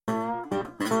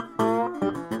Подкаст.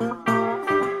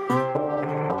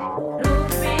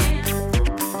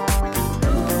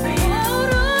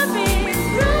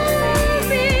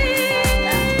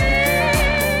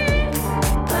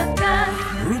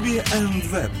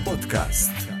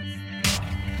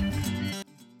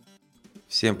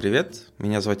 Всем привет,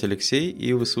 меня зовут Алексей,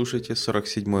 и вы слушаете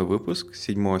 47-й выпуск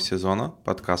 7-го сезона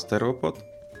подкаста RVPod.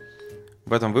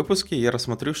 В этом выпуске я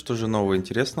рассмотрю, что же нового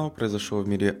интересного произошло в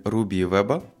мире Ruby и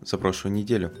веба за прошлую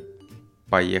неделю.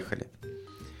 Поехали!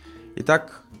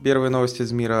 Итак, первая новость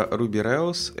из мира Ruby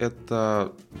Rails –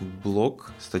 это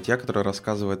блог, статья, которая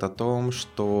рассказывает о том,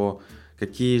 что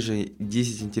какие же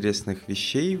 10 интересных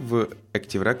вещей в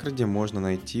Active Record можно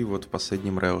найти вот в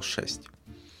последнем Rails 6.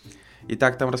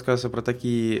 Итак, там рассказывается про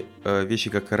такие вещи,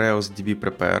 как Rails DB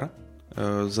Prepare,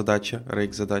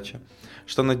 rake задача.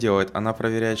 Что она делает? Она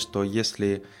проверяет, что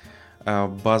если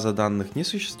база данных не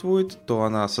существует, то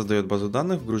она создает базу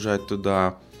данных, вгружает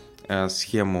туда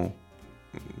схему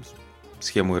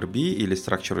RB или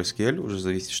Structure SQL, уже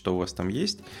зависит, что у вас там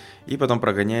есть, и потом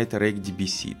прогоняет rake DB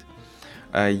seed.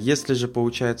 Если же,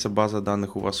 получается, база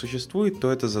данных у вас существует,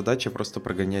 то эта задача просто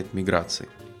прогоняет миграции.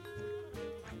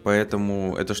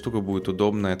 Поэтому эта штука будет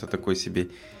удобна, это такой себе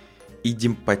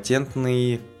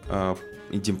идемпотентная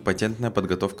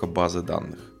подготовка базы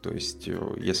данных. То есть,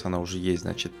 если она уже есть,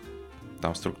 значит,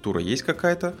 там структура есть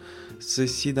какая-то с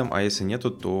сидом, а если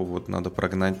нету, то вот надо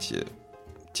прогнать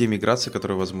те миграции,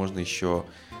 которые, возможно, еще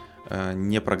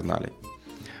не прогнали.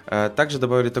 Также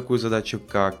добавили такую задачу,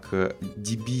 как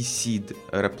dbSeed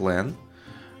replan.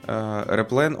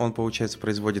 Replan, он, получается,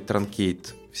 производит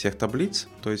транкейт всех таблиц,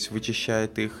 то есть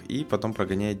вычищает их и потом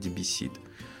прогоняет dbSeed.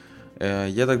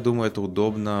 Я так думаю, это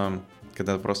удобно,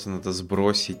 когда просто надо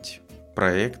сбросить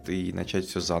проект и начать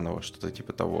все заново, что-то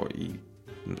типа того, и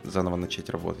заново начать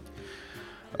работать.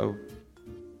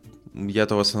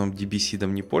 Я-то в основном dbSeed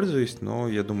не пользуюсь, но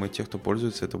я думаю, те, кто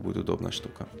пользуется, это будет удобная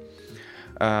штука.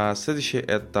 Следующее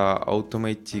это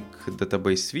Automatic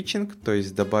Database Switching, то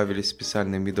есть добавили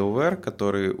специальный middleware,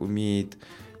 который умеет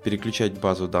переключать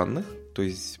базу данных, то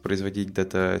есть производить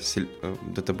Database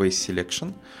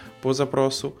Selection по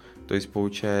запросу. То есть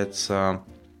получается,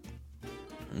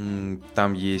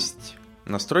 там есть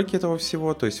настройки этого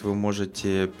всего, то есть вы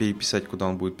можете переписать, куда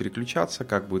он будет переключаться,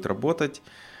 как будет работать.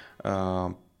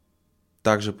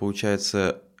 Также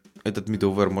получается, этот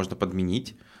middleware можно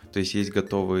подменить, то есть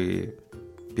готовые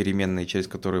переменные, через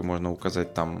которые можно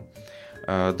указать там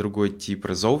другой тип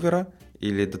резолвера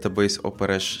или Database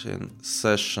Operation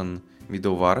Session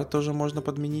middleware тоже можно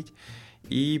подменить.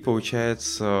 И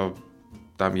получается,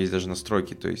 там есть даже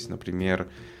настройки, то есть, например,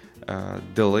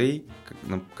 delay,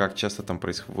 как часто там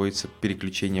происходит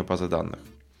переключение базы данных.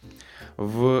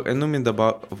 В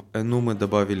Enum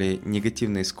добавили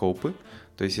негативные скопы,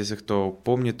 то есть, если кто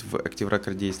помнит, в Active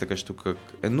Record есть такая штука, как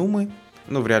Enum,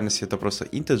 в реальности это просто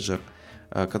integer,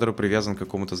 который привязан к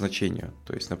какому-то значению.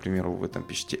 То есть, например, вы там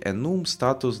пишете enum,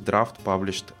 status, draft,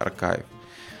 published, archive.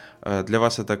 Для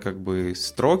вас это как бы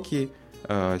строки,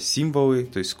 символы,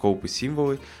 то есть скопы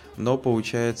символы, но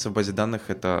получается в базе данных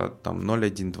это там 0,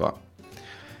 1, 2.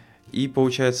 И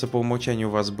получается по умолчанию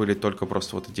у вас были только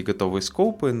просто вот эти готовые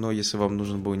скопы, но если вам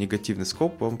нужен был негативный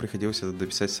скоп, вам приходилось это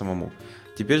дописать самому.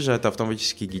 Теперь же это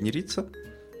автоматически генерится,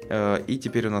 и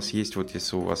теперь у нас есть, вот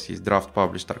если у вас есть draft,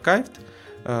 published, archived,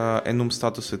 enum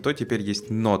статусы, то теперь есть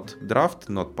not draft,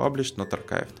 not published, not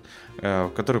archived,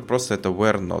 который просто это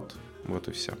where not. Вот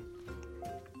и все.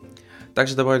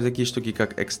 Также добавили такие штуки,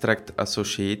 как extract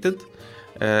associated.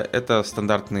 Это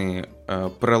стандартный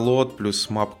preload плюс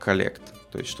map collect.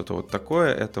 То есть что-то вот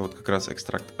такое, это вот как раз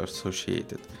extract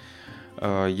associated.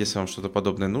 Если вам что-то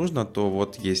подобное нужно, то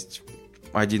вот есть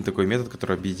один такой метод,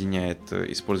 который объединяет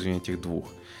использование этих двух.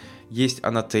 Есть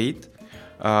annotate.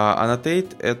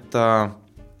 Annotate — это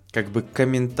как бы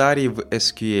комментарий в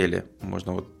SQL,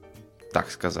 можно вот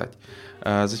так сказать.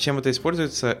 Зачем это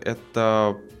используется?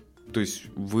 Это, то есть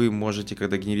вы можете,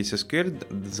 когда генерите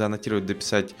SQL, зааннотировать,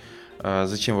 дописать,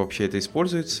 зачем вообще это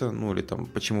используется, или там,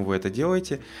 почему вы это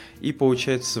делаете, и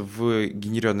получается в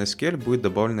генерированный SQL будет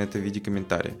добавлено это в виде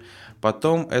комментария.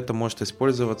 Потом это может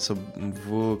использоваться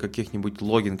в каких-нибудь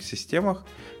логинг-системах,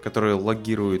 которые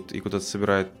логируют и куда-то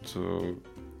собирают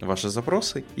ваши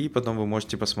запросы, и потом вы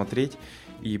можете посмотреть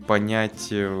и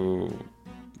понять,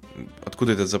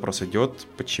 откуда этот запрос идет,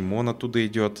 почему он оттуда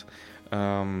идет.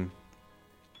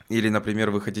 Или,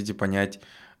 например, вы хотите понять,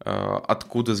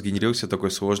 откуда сгенерился такой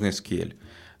сложный SQL.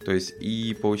 То есть,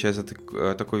 и получается,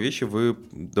 такой вещи вы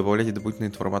добавляете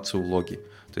дополнительную информацию в логи.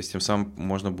 То есть, тем самым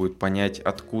можно будет понять,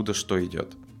 откуда что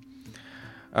идет.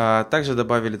 Также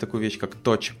добавили такую вещь, как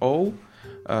touch-all.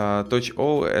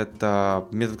 Touch-O — это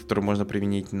метод, который можно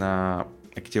применить на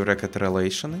Active Record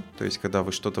Relation, то есть когда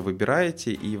вы что-то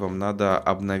выбираете, и вам надо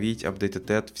обновить updated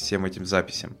add всем этим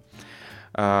записям.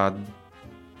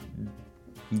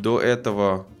 До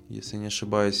этого, если не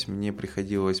ошибаюсь, мне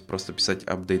приходилось просто писать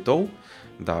update-O.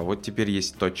 Да, вот теперь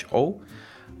есть touch-O.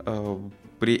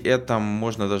 При этом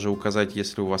можно даже указать,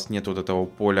 если у вас нет вот этого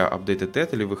поля updated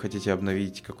add, или вы хотите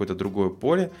обновить какое-то другое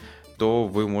поле, то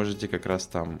вы можете как раз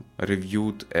там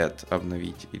reviewed add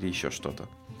обновить или еще что-то.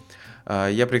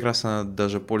 Я прекрасно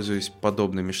даже пользуюсь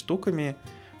подобными штуками,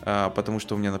 потому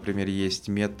что у меня, например, есть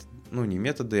не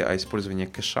методы, а использование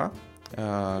кэша.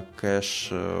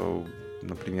 Кэш,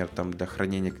 например, там для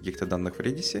хранения каких-то данных в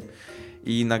Redis.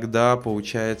 И иногда,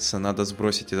 получается, надо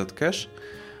сбросить этот кэш.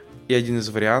 И один из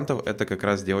вариантов — это как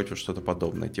раз сделать вот что-то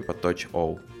подобное, типа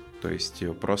touch-O. То есть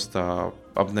просто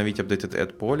обновить updated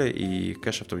add поле, и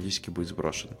кэш автоматически будет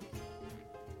сброшен.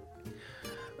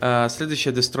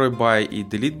 Следующее — destroy by и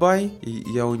delete by.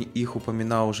 Я их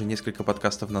упоминал уже несколько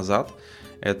подкастов назад.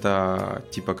 Это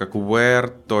типа как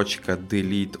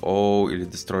where.delete all или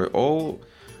destroy all.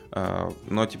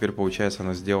 Но теперь, получается,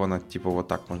 оно сделано типа вот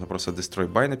так. Можно просто destroy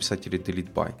by написать или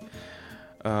delete by.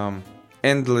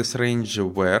 Endless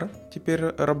range where теперь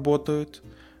работают,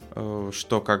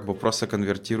 что как бы просто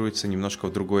конвертируется немножко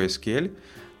в другой SQL.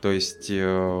 То есть,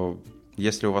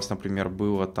 если у вас, например,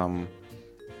 было там...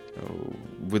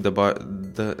 Вы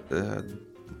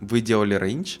делали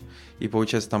range, и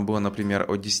получается там было, например,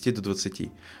 от 10 до 20,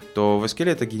 то в SQL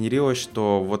это генерилось,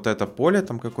 что вот это поле,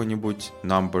 там какой-нибудь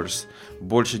numbers,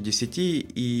 больше 10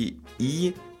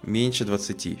 и меньше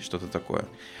 20, что-то такое.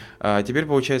 Теперь,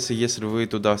 получается, если вы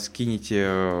туда скинете,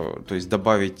 то есть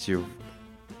добавите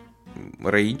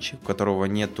range, у которого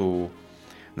нету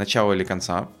начала или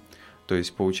конца, то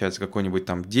есть получается какой-нибудь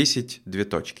там 10, 2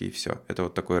 точки, и все, это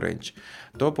вот такой range,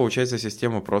 то получается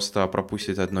система просто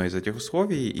пропустит одно из этих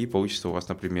условий, и получится у вас,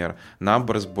 например,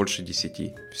 numbers больше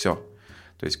 10, все.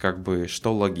 То есть как бы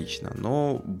что логично,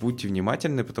 но будьте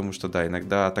внимательны, потому что да,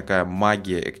 иногда такая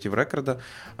магия Active Record,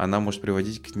 она может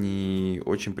приводить к не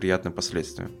очень приятным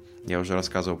последствиям. Я уже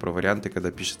рассказывал про варианты,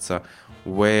 когда пишется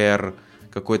where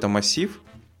какой-то массив,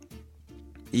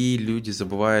 и люди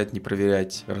забывают не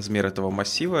проверять размер этого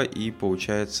массива, и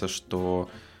получается, что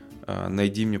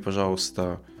найди мне,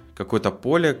 пожалуйста, какое-то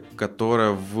поле,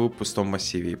 которое в пустом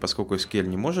массиве. И поскольку SQL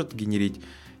не может генерить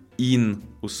in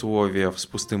условия с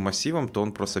пустым массивом, то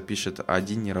он просто пишет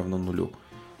 1 не равно 0.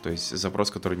 То есть запрос,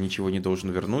 который ничего не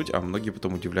должен вернуть, а многие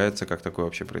потом удивляются, как такое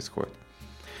вообще происходит.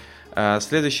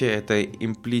 Следующее — это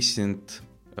implicit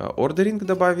ordering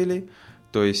добавили.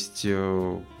 То есть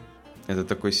это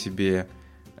такой себе...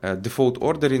 Default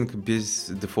ordering без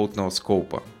дефолтного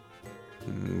скопа.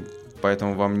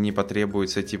 Поэтому вам не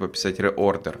потребуется типа писать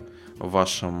reorder в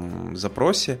вашем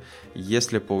запросе,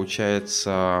 если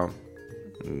получается,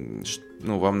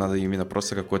 вам надо именно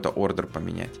просто какой-то ордер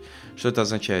поменять. Что это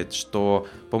означает? Что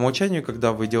по умолчанию,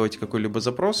 когда вы делаете какой-либо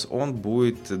запрос, он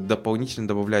будет дополнительно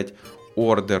добавлять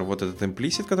ордер, вот этот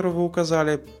implicit, который вы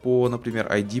указали, по, например,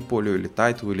 ID полю или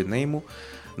title или name.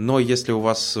 Но если у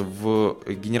вас в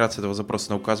генерации этого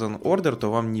запроса указан ордер, то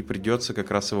вам не придется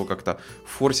как раз его как-то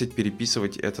форсить,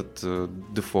 переписывать этот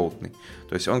дефолтный.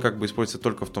 То есть он как бы используется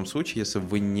только в том случае, если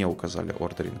вы не указали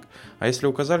ордеринг. А если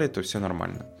указали, то все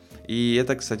нормально. И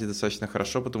это, кстати, достаточно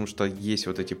хорошо, потому что есть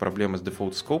вот эти проблемы с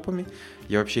дефолт-скопами.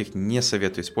 Я вообще их не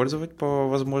советую использовать по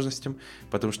возможностям,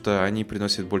 потому что они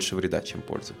приносят больше вреда, чем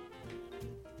пользы.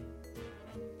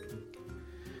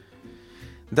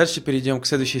 Дальше перейдем к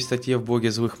следующей статье в блоге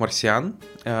 «Злых марсиан»,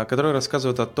 которая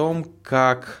рассказывает о том,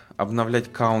 как обновлять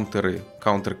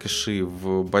каунтер-кэши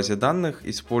в базе данных,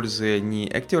 используя не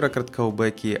Active Record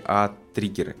callback, а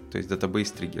триггеры, то есть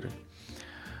database-триггеры.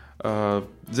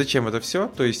 Зачем это все?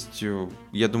 То есть,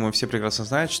 я думаю, все прекрасно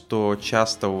знают, что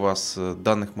часто у вас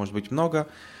данных может быть много,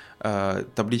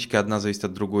 табличка одна зависит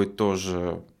от другой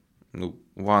тоже,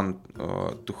 one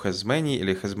to has many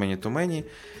или has many to many,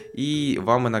 и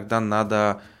вам иногда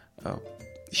надо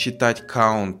считать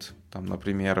count, там,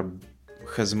 например,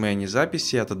 has many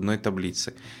записи от одной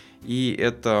таблицы. И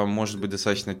это может быть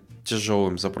достаточно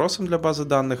тяжелым запросом для базы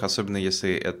данных, особенно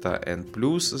если это N+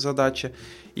 задача,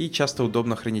 и часто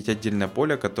удобно хранить отдельное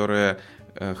поле, которое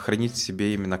хранит в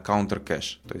себе именно counter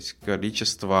cache, то есть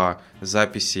количество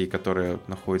записей, которые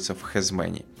находятся в has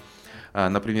many.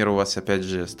 Например, у вас, опять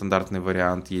же, стандартный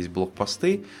вариант, есть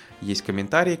блог-посты, есть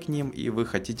комментарии к ним, и вы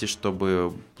хотите,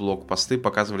 чтобы блог-посты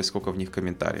показывали, сколько в них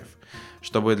комментариев.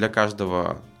 Чтобы для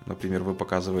каждого, например, вы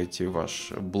показываете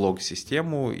ваш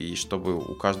блог-систему, и чтобы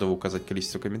у каждого указать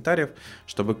количество комментариев,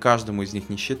 чтобы каждому из них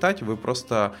не считать, вы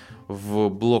просто в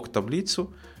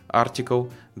блог-таблицу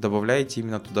article, добавляете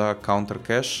именно туда counter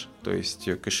cache, то есть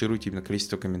кэшируете именно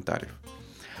количество комментариев.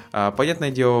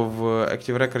 Понятное дело, в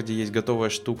Active Record есть готовая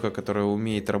штука, которая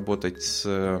умеет работать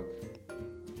с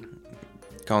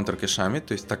counter-кэшами,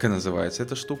 то есть так и называется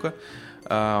эта штука.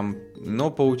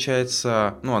 Но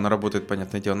получается, она работает,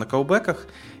 понятное дело, на callback'ах,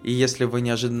 и если вы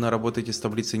неожиданно работаете с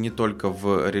таблицей не только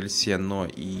в рельсе, но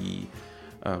и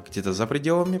где-то за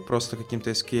пределами, просто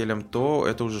каким-то SQL, то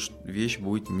эта уже вещь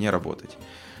будет не работать,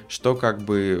 что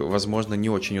возможно, не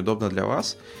очень удобно для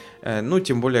вас.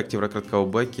 Тем более Active Record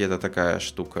Callback — это такая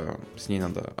штука, с ней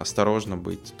надо осторожно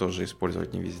быть, тоже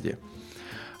использовать не везде.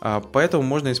 Поэтому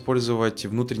можно использовать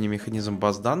внутренний механизм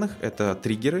баз данных, это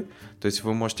триггеры, то есть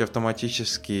вы можете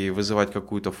автоматически вызывать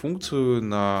какую-то функцию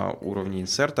на уровне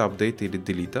инсерта, апдейта или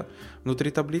делита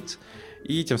внутри таблиц,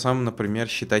 и тем самым, например,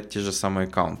 считать те же самые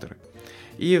каунтеры.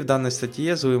 И в данной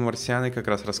статье злые марсиане как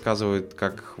раз рассказывают,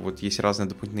 как есть разные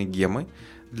дополнительные гемы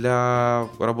для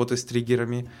работы с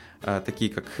триггерами,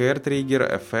 такие как Hair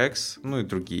Trigger, FX, и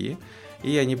другие.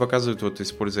 И они показывают,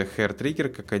 используя Hair Trigger,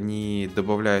 как они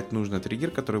добавляют нужный триггер,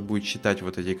 который будет считать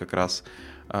эти как раз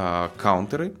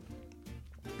каунтеры.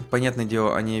 Понятное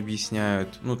дело, они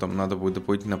объясняют, там надо будет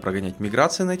дополнительно прогонять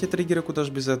миграции на эти триггеры, куда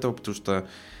же без этого, потому что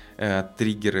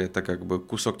триггеры — это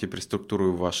кусок теперь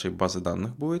структуры вашей базы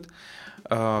данных будет.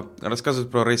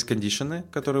 Рассказывают про race conditions,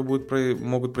 которые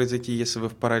могут произойти, если вы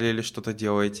в параллели что-то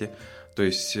делаете. То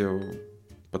есть,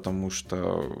 потому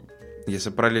что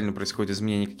если параллельно происходит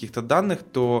изменение каких-то данных,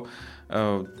 то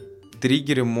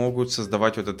триггеры могут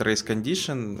создавать этот race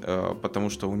condition, потому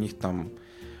что у них там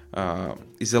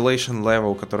isolation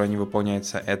level, который они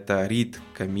выполняются, это read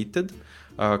committed,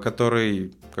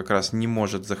 который как раз не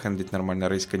может захендлить нормально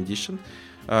race condition.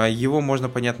 Его можно,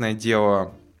 понятное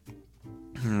дело,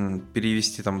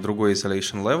 перевести в другой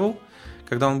isolation level,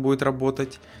 когда он будет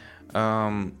работать,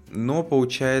 но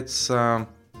получается,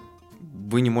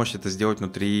 вы не можете это сделать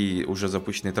внутри уже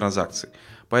запущенной транзакции.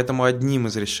 Поэтому одним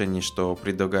из решений, что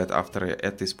предлагают авторы,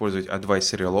 это использовать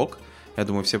advisory log. Я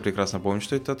думаю, все прекрасно помнят,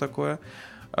 что это такое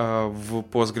в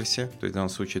Postgres. То есть в данном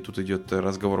случае тут идет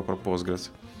разговор про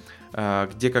Postgres,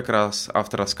 где как раз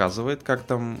автор рассказывает, как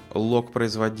там лог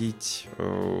производить,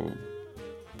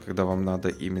 когда вам надо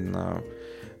именно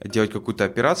делать какую-то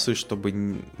операцию, чтобы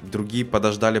другие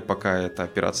подождали, пока эта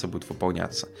операция будет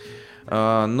выполняться.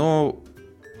 Но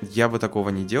я бы такого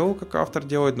не делал, как автор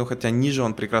делает, но хотя ниже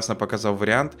он прекрасно показал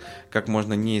вариант, как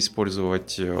можно не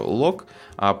использовать лог,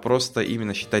 а просто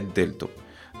именно считать дельту.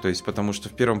 То есть, потому что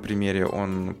в первом примере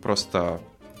он просто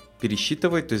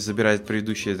пересчитывает, то есть забирает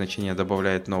предыдущее значение,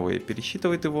 добавляет новое,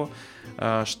 пересчитывает его,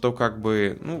 что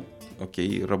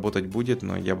окей, работать будет,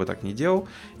 но я бы так не делал.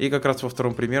 И как раз во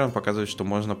втором примере он показывает, что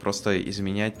можно просто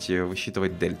изменять,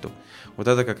 высчитывать дельту.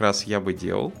 Это как раз я бы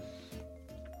делал.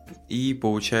 И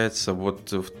получается,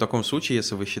 в таком случае,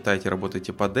 если вы считаете,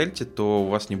 работаете по дельте, то у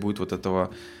вас не будет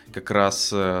этого как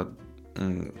раз race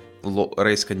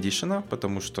condition,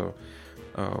 потому что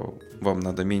вам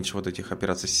надо меньше этих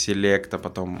операций select, а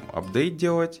потом update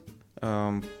делать.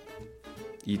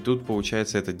 И тут,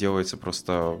 получается, это делается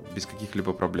просто без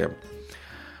каких-либо проблем.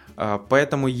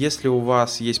 Поэтому, если у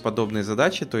вас есть подобные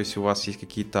задачи, то есть у вас есть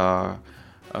какие-то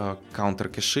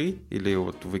counter-кэши, или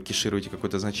вы кэшируете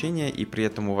какое-то значение, и при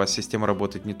этом у вас система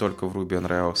работает не только в Ruby on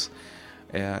Rails,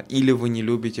 или вы не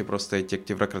любите просто эти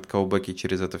Active Record Callback'и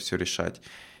через это все решать,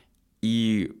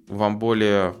 и вам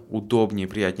более удобнее и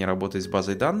приятнее работать с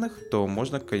базой данных, то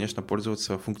можно, конечно,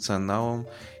 пользоваться функционалом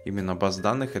именно баз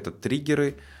данных. Это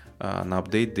триггеры на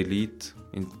update, delete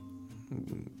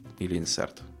или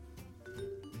insert.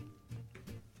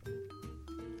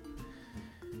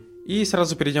 И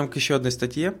сразу перейдем к еще одной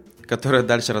статье, которая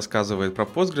дальше рассказывает про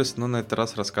Postgres, но на этот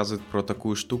раз рассказывает про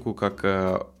такую штуку,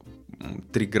 как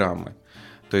триграммы.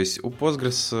 То есть у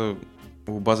Postgres,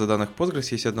 у базы данных Postgres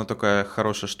есть одна такая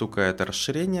хорошая штука, это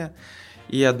расширение.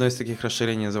 И одно из таких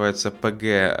расширений называется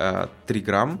PG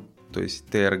Trigram, то есть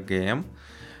TRGM.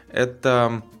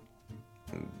 Это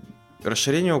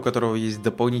расширение, у которого есть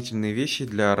дополнительные вещи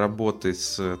для работы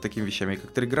с такими вещами,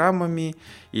 как триграммами,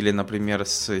 или, например,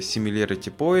 с similarity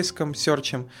поиском,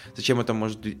 search'ем. Зачем это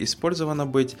может использовано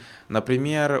быть?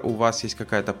 Например, у вас есть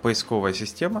какая-то поисковая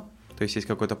система, то есть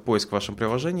какой-то поиск в вашем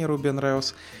приложении Ruby on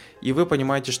Rails, и вы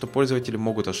понимаете, что пользователи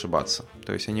могут ошибаться.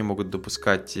 То есть они могут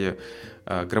допускать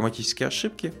грамматические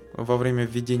ошибки во время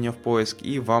введения в поиск,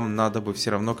 и вам надо бы все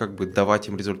равно давать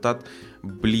им результат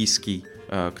близкий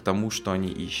к тому, что они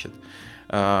ищут.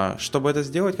 Чтобы это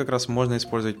сделать, как раз можно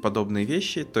использовать подобные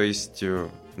вещи, то есть,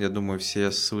 я думаю, все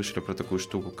слышали про такую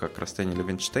штуку, как расстояние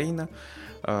Левенштейна,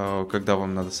 когда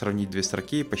вам надо сравнить две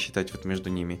строки и посчитать вот между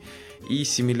ними. И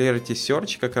Similarity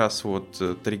Search, как раз вот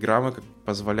триграммы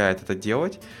позволяет это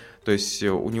делать, то есть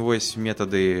у него есть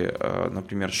методы,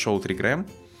 например, show trigram,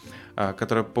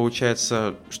 который,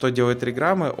 получается, что делает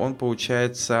триграммы, он,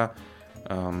 получается,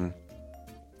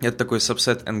 это такой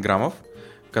subset n-граммов,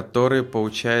 который,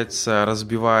 получается,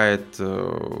 разбивает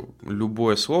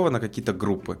любое слово на какие-то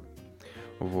группы.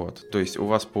 Вот. То есть у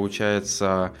вас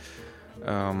получается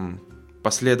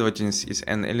последовательность из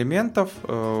n элементов,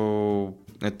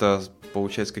 это,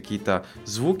 получается, какие-то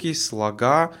звуки,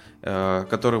 слога,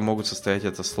 которые могут состоять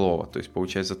это слово. То есть,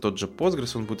 получается, тот же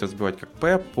Postgres, он будет разбивать как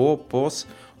P, PO, POS,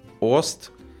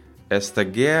 OST,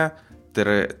 STG,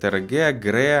 TRG,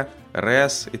 GRE,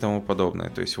 RES и тому подобное.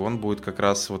 То есть он будет как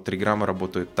раз, вот триграммы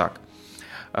работают так.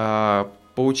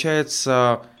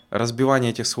 Получается,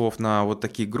 разбивание этих слов на вот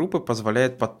такие группы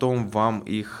позволяет потом вам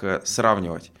их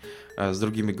сравнивать с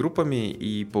другими группами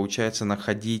и, получается,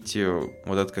 находить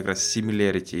вот это как раз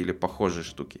similarity или похожие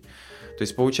штуки. То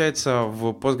есть, получается,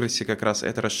 в Postgres как раз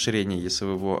это расширение, если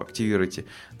вы его активируете,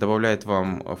 добавляет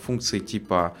вам функции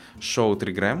типа show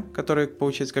trigram, которые,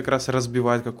 получается, как раз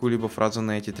разбивают какую-либо фразу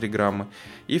на эти триграммы.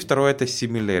 И второе — это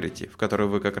similarity, в которой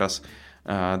вы как раз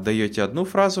даете одну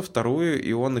фразу, вторую,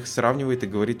 и он их сравнивает и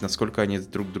говорит, насколько они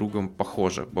друг с другом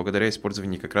похожи, благодаря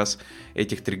использованию как раз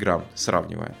этих триграмм,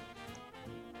 сравнивая.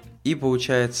 И,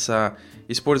 получается,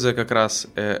 используя как раз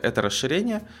это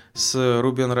расширение с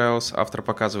Ruby on Rails, автор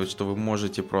показывает, что вы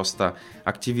можете просто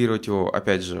активировать его,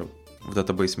 опять же, в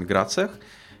database миграциях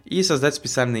и создать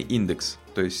специальный индекс.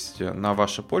 То есть на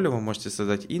ваше поле вы можете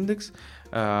создать индекс,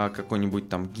 какой-нибудь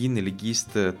там gin или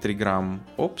gist trigram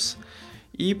ops,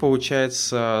 и,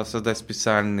 получается, создать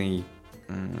специальный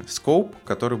scope,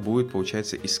 который будет,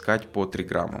 получается, искать по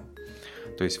триграмму.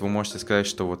 То есть вы можете сказать,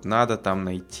 что вот надо там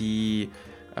найти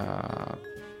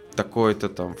такую-то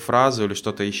там фразу или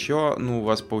что-то еще, ну, у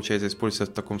вас, получается,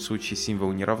 используется в таком случае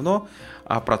символ не равно,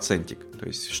 а процентик, то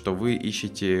есть, что вы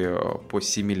ищете по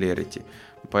similarity,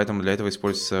 поэтому для этого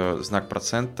используется знак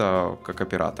процента как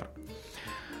оператор.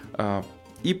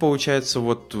 И, получается,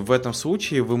 вот в этом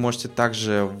случае вы можете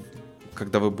также,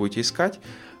 когда вы будете искать,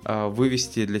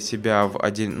 вывести для себя в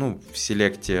в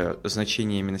селекте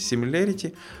значение именно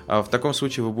similarity. В таком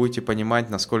случае вы будете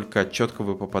понимать, насколько четко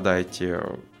вы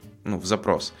попадаете в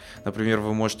запрос. Например,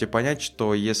 вы можете понять,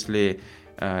 что если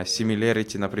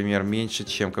similarity, например, меньше,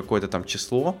 чем какое-то там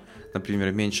число,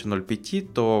 например, меньше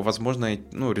 0,5, то, возможно,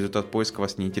 результат поиска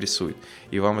вас не интересует.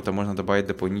 И вам это можно добавить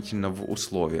дополнительно в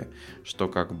условия, что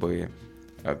как бы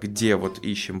где вот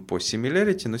ищем по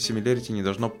similarity, но similarity не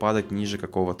должно падать ниже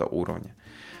какого-то уровня.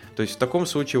 То есть в таком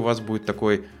случае у вас будет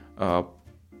такой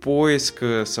поиск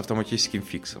с автоматическим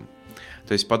фиксом.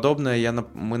 То есть подобное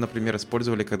мы, например,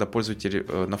 использовали, когда пользователь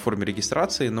на форме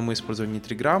регистрации, но мы использовали не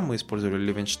Trigram, мы использовали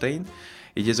Левенштейн.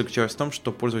 Идея заключалась в том,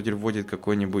 что пользователь вводит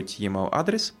какой-нибудь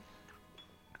email-адрес,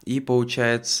 и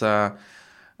получается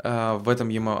в этом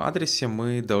email-адресе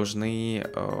мы должны,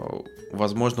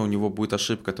 возможно, у него будет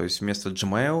ошибка, то есть вместо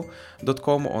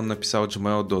gmail.com он написал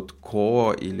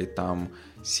gmail.co или там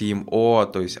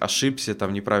CMO, то есть ошибся,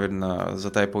 там неправильно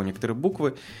затайпал некоторые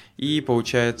буквы, и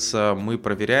получается мы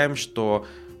проверяем, что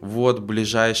вот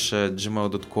ближайшее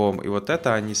gmail.com и вот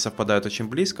это, они совпадают очень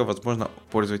близко, возможно,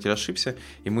 пользователь ошибся,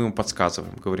 и мы ему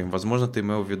подсказываем, говорим, возможно, ты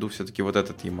имел в виду все-таки вот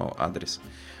этот email адрес.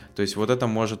 То есть вот это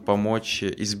может помочь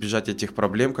избежать этих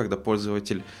проблем, когда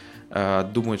пользователь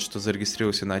думает, что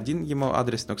зарегистрировался на один email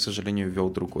адрес, но, к сожалению, ввел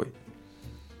другой.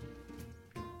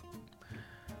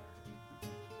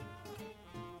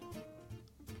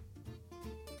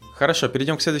 Хорошо,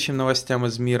 перейдем к следующим новостям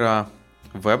из мира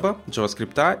веба,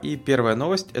 JavaScript. И первая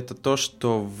новость — это то,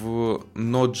 что в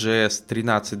Node.js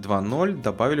 13.2.0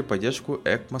 добавили поддержку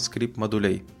ECMAScript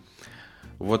модулей.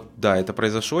 Вот, да, это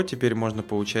произошло. Теперь можно,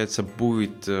 получается,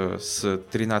 будет с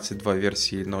 13.2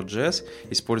 версии Node.js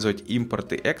использовать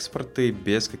импорты и экспорты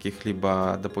без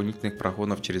каких-либо дополнительных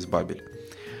прогонов через Babel.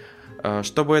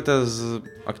 Чтобы это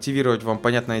активировать, вам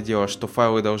понятное дело, что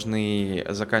файлы должны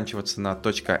заканчиваться на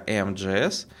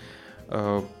 .mjs.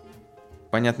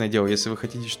 Понятное дело, если вы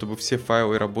хотите, чтобы все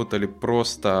файлы работали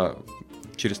просто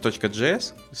через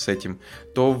 .js с этим,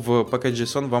 то в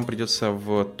package.json вам придется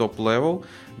в top-level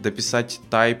дописать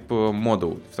type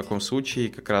module. В таком случае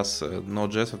как раз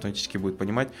Node.js автоматически будет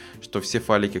понимать, что все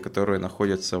файлики, которые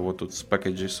находятся вот тут с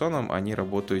package.json, они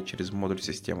работают через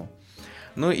модуль-систему.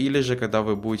 Ну или же, когда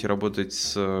вы будете работать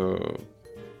с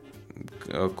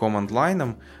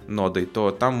command-line нодой,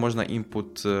 то там можно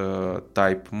input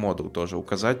type model тоже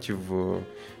указать в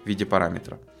виде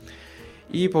параметра.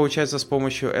 И получается с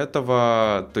помощью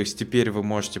этого, то есть теперь вы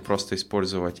можете просто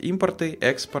использовать импорты,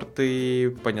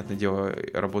 экспорты, понятное дело,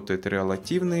 работают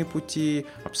релативные пути,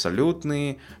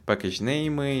 абсолютные, package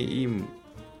name и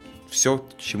все,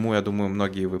 к чему, я думаю,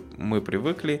 мы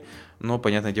привыкли, но,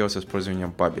 понятное дело, с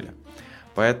использованием бабеля.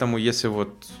 Поэтому, если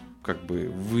вот как бы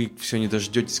вы все не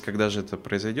дождетесь, когда же это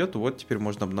произойдет, вот теперь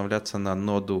можно обновляться на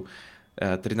ноду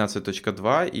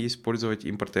 13.2 и использовать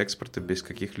импорты и экспорты без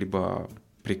каких-либо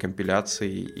прекомпиляций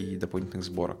и дополнительных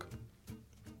сборок.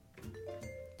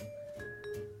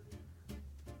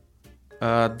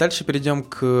 Дальше перейдем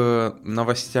к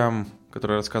новостям,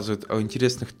 которые рассказывают о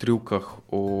интересных трюках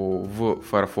в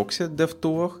Firefox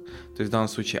DevTools. То есть в данном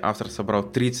случае автор собрал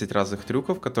 30 разных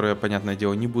трюков, которые, понятное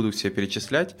дело, не буду все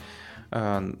перечислять,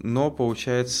 но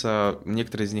получается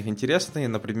некоторые из них интересные.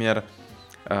 Например,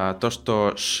 то,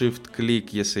 что Shift-клик,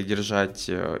 если держать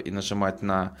и нажимать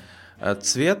на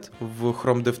цвет в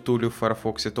Chrome DevTools в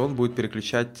Firefox, то он будет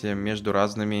переключать между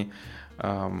разными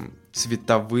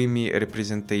цветовыми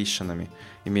репрезентейшенами.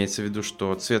 Имеется в виду,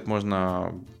 что цвет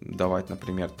можно давать,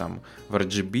 например, там в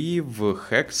RGB, в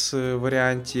Hex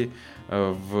варианте,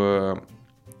 в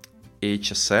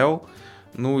HSL,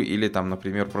 ну или там,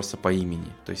 например, просто по имени.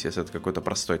 То есть если это какой-то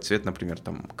простой цвет, например,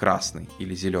 там красный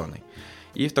или зеленый.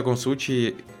 И в таком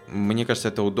случае, мне кажется,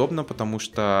 это удобно, потому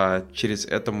что через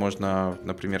это можно,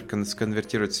 например,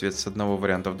 сконвертировать цвет с одного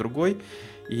варианта в другой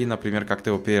и, например,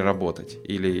 как-то его переработать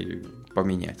или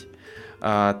поменять.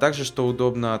 Также, что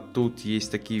удобно, тут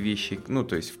есть такие вещи, ну,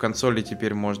 то есть в консоли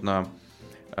теперь можно...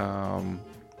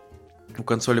 У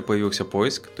консоли появился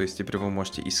поиск, то есть теперь вы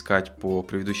можете искать по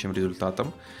предыдущим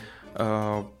результатам.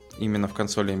 Именно в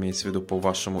консоли имеется в виду по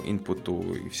вашему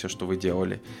инпуту и все, что вы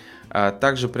делали.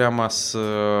 Также прямо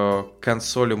с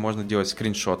консоли можно делать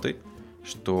скриншоты,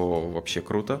 что вообще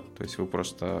круто. То есть вы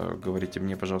просто говорите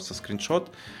мне, пожалуйста,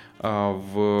 скриншот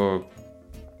в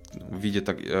виде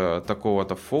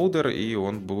такого-то фолдер, и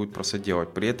он будет просто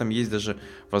делать. При этом есть даже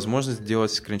возможность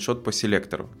сделать скриншот по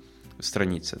селектору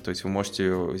страницы. То есть вы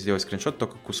можете сделать скриншот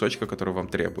только кусочка, который вам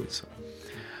требуется.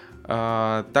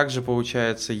 Также,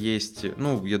 получается, есть,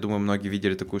 ну, я думаю, многие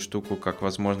видели такую штуку, как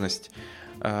возможность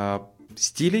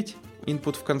стилить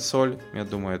input в консоль. Я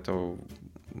думаю, это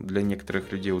для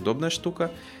некоторых людей удобная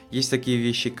штука. Есть такие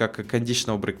вещи, как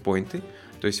conditional breakpoints.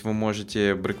 То есть вы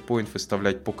можете breakpoint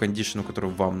выставлять по кондишену, который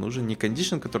вам нужен. Не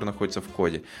кондишен, который находится в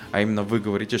коде, а именно вы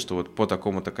говорите, что вот по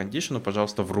такому-то кондишену,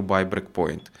 пожалуйста, врубай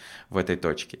breakpoint в этой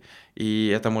точке. И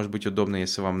это может быть удобно,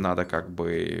 если вам надо как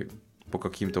бы по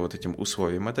каким-то вот этим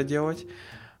условиям это делать.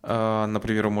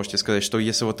 Например, вы можете сказать, что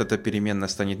если вот эта переменная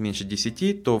станет меньше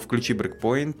 10, то включи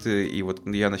breakpoint, и вот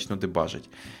я начну дебажить.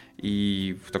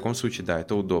 И в таком случае, да,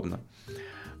 это удобно.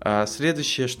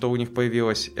 Следующее, что у них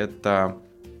появилось, это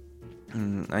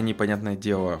они, понятное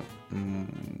дело,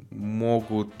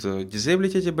 могут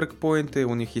дизейблить эти брейкпоинты.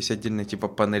 У них есть отдельная типа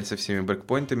панель со всеми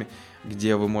брейкпоинтами,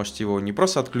 где вы можете его не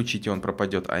просто отключить, и он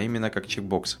пропадет, а именно как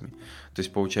чекбоксами. То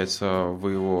есть, получается,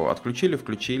 вы его отключили,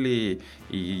 включили,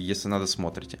 и если надо,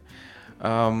 смотрите.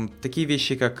 Такие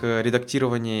вещи, как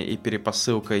редактирование и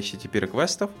перепосылка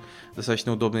HTTP-реквестов,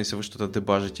 достаточно удобно, если вы что-то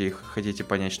дебажите и хотите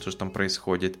понять, что же там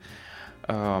происходит.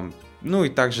 Ну и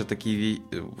также такие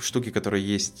штуки, которые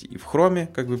есть и в Chrome,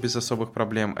 как бы без особых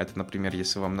проблем. Это, например,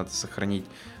 если вам надо сохранить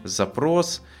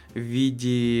запрос в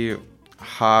виде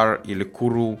har или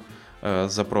kuru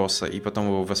запроса, и потом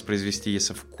его воспроизвести,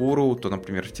 если в kuru, то,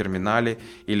 например, в терминале,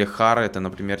 или har, это,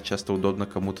 например, часто удобно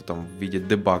кому-то там в виде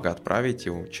дебага отправить,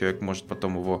 и человек может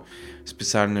потом его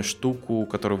специальную штуку,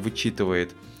 которая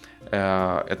вычитывает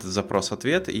этот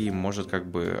запрос-ответ, и может как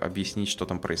бы объяснить, что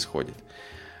там происходит.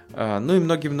 Ну и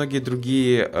многие-многие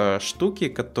другие штуки,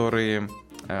 которые,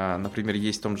 например,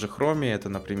 есть в том же Chrome. Это,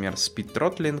 например, Speed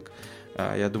Throttling.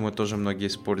 Я думаю, тоже многие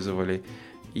использовали.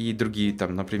 И другие,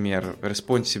 там, например,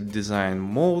 Responsive Design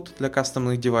Mode для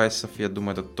кастомных девайсов. Я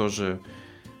думаю, это тоже,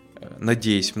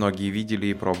 надеюсь, многие видели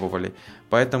и пробовали.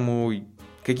 Поэтому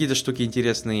какие-то штуки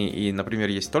интересные и, например,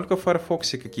 есть только в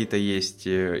Firefox, какие-то есть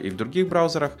и в других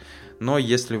браузерах. Но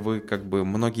если вы, как бы,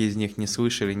 многие из них не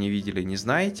слышали, не видели, не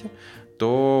знаете,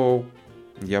 то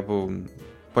я бы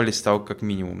полистал как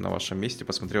минимум на вашем месте,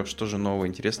 посмотрел, что же нового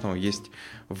интересного есть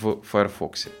в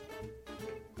Firefox.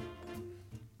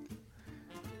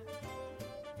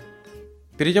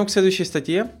 Перейдем к следующей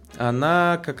статье.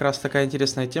 Она как раз такая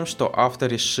интересная тем, что автор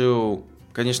решил,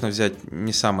 конечно, взять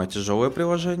не самое тяжелое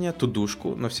приложение,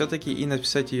 тудушку, но все-таки и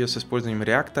написать ее с использованием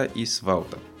React и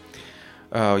Svelte.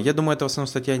 Я думаю, это в основном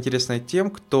статья интересная тем,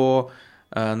 кто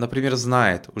например,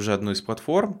 знает уже одну из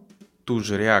платформ, ту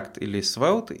же React или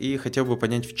Svelte, и хотел бы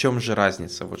понять, в чем же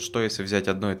разница. Вот что, если взять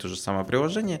одно и то же самое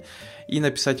приложение и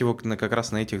написать его как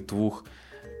раз на этих двух,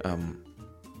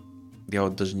 я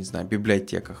вот даже не знаю,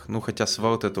 библиотеках. Ну, хотя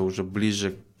Svelte это уже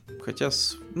ближе,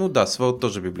 Svelte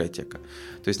тоже библиотека.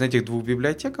 То есть на этих двух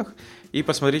библиотеках и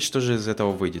посмотреть, что же из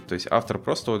этого выйдет. То есть автор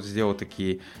просто вот сделал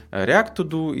такие React to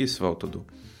do и Svelte to do.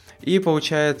 И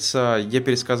получается, я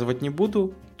пересказывать не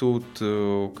буду, тут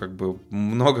как бы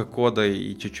много кода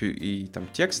и чуть-чуть и там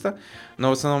текста, но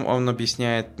в основном он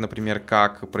объясняет, например,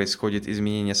 как происходит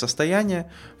изменение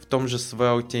состояния в том же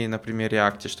Svelte, например,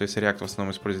 React, что если React в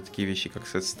основном использует такие вещи, как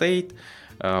setState,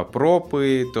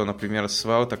 пропы, то, например,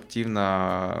 Svelte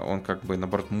активно, он как бы,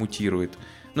 наоборот, мутирует.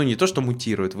 Ну, не то, что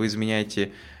мутирует, вы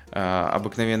изменяете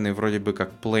обыкновенные вроде бы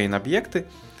как plain объекты,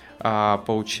 а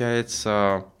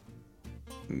получается...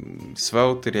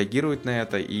 Svelte реагирует на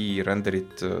это и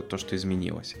рендерит то, что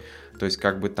изменилось. То есть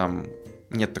как бы там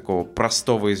нет такого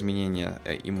простого изменения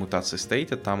и мутации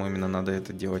стейта, там именно надо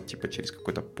это делать типа через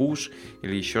какой-то push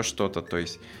или еще что-то, то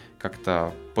есть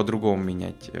как-то по-другому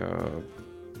менять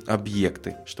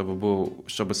объекты, чтобы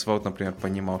Svelte, например,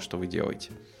 понимал, что вы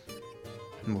делаете.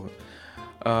 Вот.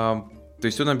 То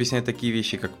есть он объясняет такие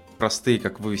вещи, как простые,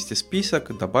 как вывести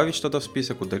список, добавить что-то в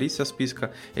список, удалить со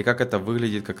списка, и как это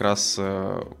выглядит как раз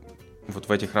вот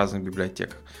в этих разных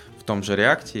библиотеках, в том же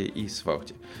React и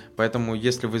Svelte. Поэтому,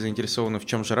 если вы заинтересованы, в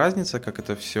чем же разница, как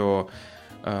это все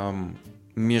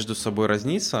между собой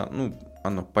разнится, ну,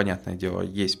 оно, понятное дело,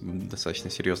 есть достаточно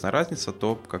серьезная разница,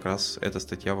 то как раз эта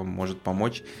статья вам может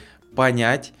помочь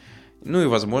понять, ну и,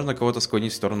 возможно, кого-то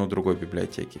склонить в сторону другой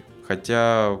библиотеки.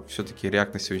 Хотя, все-таки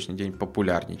React на сегодняшний день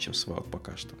популярнее, чем Svelte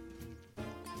пока что.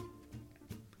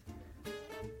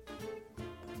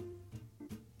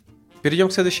 Перейдем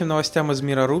к следующим новостям из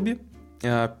мира Ruby.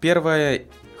 Первая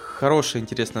хорошая,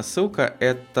 интересная ссылка –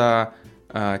 это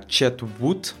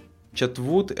Chatwood.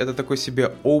 Chatwood – это такой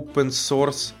себе open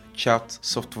source чат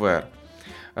software.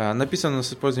 Написан он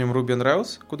с использованием Ruby on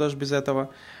Rails, куда же без этого.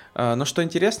 Но что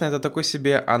интересно, это такой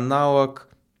себе аналог,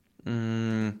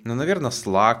 ну, наверное,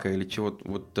 Slack или чего,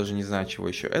 вот даже не знаю чего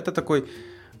еще. Это такой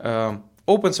open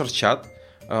source чат,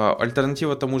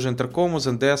 альтернатива тому же Интеркому,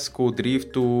 Zendesk,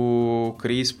 Drift,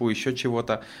 Crisp, еще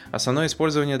чего-то. Основное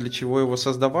использование, для чего его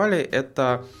создавали,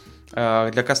 это для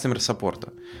customer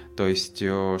support. То есть,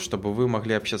 чтобы вы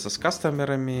могли общаться с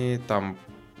кастомерами, там,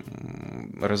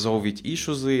 резолвить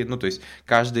ишузы, ну, то есть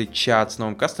каждый чат с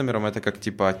новым кастомером это как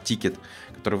типа тикет,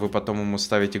 который вы потом ему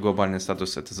ставите глобальный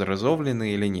статус, это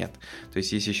зарезолвлены или нет. То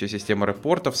есть есть еще система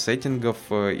репортов, сеттингов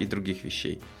и других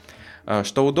вещей.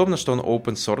 Что удобно, что он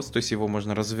open source, то есть его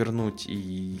можно развернуть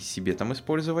и себе там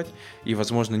использовать, и,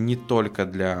 возможно, не только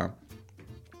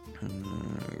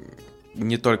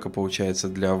получается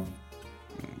для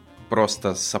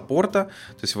просто саппорта,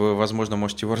 то есть вы, возможно,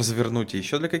 можете его развернуть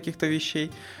еще для каких-то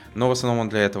вещей, но в основном он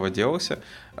для этого делался.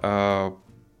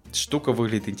 Штука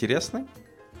выглядит интересной.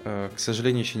 К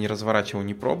сожалению, еще не разворачивал,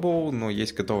 не пробовал, но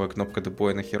есть готовая кнопка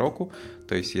деплоя на Heroku,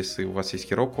 то есть если у вас есть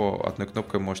Heroku, одной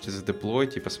кнопкой можете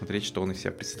задеплоить и посмотреть, что он из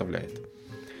себя представляет.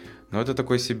 Но это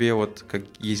такой себе вот, как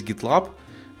есть GitLab,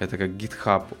 это как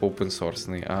GitHub open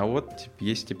source, а вот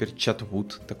есть теперь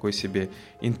Chatwood, такой себе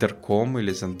Intercom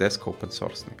или Zendesk open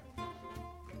source.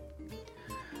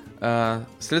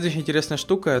 Следующая интересная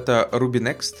штука это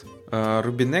RubyNext.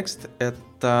 RubyNext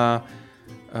это,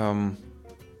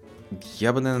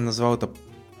 я бы, наверное, назвал это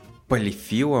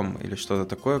полифилом или что-то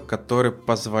такое, который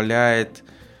позволяет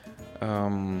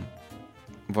вам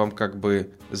как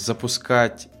бы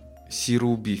запускать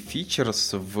C-Ruby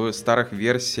features в старых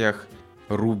версиях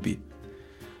Ruby.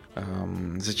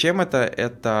 Зачем это?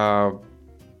 Это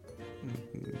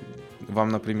вам,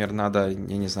 например, надо,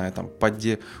 я не знаю, там,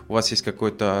 у вас есть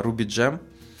какой-то Ruby Gem,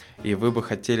 и вы бы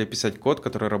хотели писать код,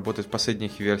 который работает в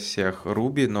последних версиях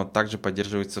Ruby, но также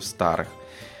поддерживается в старых.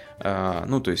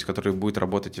 Ну, то есть, который будет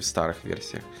работать и в старых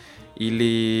версиях.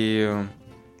 Или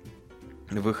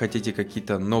вы хотите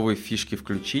какие-то новые фишки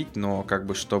включить, но как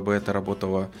бы чтобы это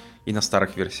работало и на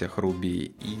старых версиях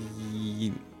Ruby,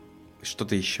 и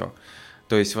что-то еще.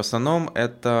 То есть, в основном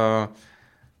это...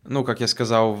 Ну, как я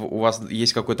сказал, у вас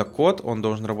есть какой-то код, он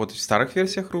должен работать в старых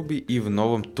версиях Ruby и в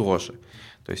новом тоже.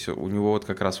 То есть у него вот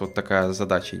как раз вот такая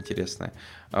задача интересная.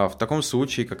 В таком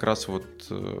случае как раз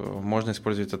вот можно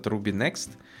использовать этот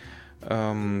RubyNext.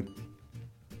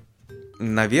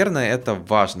 Наверное, это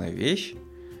важная вещь.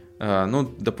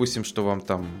 Ну, допустим, что вам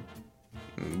там...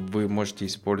 Вы можете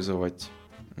использовать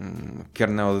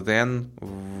kernel-then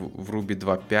в Ruby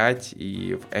 2.5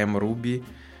 и в mRuby,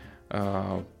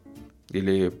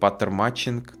 или pattern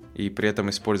matching, и при этом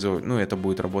использовать, ну, это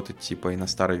будет работать типа и на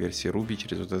старой версии Ruby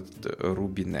через вот этот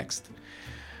Ruby Next.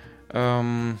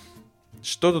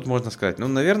 Что тут можно сказать? Ну,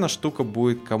 наверное, штука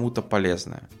будет кому-то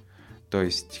полезная. То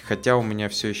есть, хотя у меня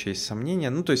все еще есть сомнения,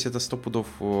 ну, то есть это 100 пудов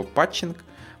патчинг,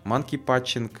 monkey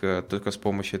патчинг, только с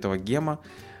помощью этого гема.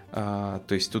 То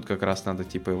есть тут как раз надо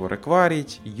типа его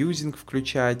рекварить, юзинг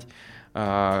включать, и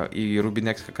Ruby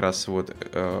Next как раз вот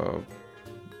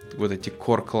эти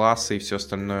core классы и все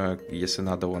остальное, если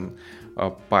надо, он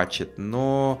патчит.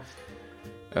 Но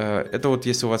это вот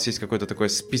если у вас есть какая-то такая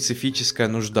специфическая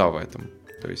нужда в этом.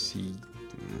 То есть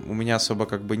у меня особо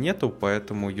как бы нету,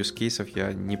 поэтому юзкейсов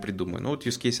я не придумаю. Ну вот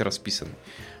юзкейсы расписаны,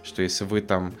 что если вы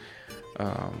там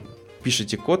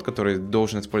пишете код, который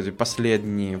должен использовать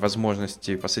последние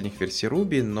возможности последних версий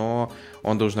Ruby, но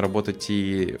он должен работать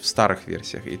и в старых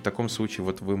версиях. И в таком случае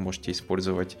вот вы можете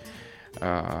использовать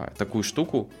такую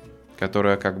штуку,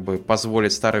 которая как бы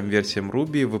позволит старым версиям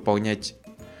Ruby выполнять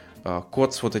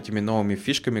код с вот этими новыми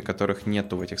фишками, которых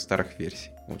нету в этих старых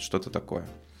версиях. Вот что-то такое.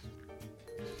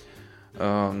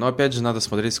 Но опять же надо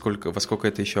смотреть, во сколько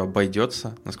это еще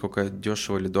обойдется, насколько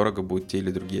дешево или дорого будут те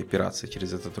или другие операции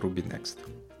через этот Ruby Next.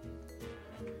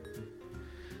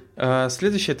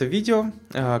 Следующее это видео,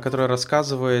 которое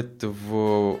рассказывает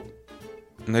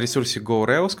на ресурсе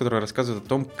GoRails, которое рассказывает о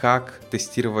том, как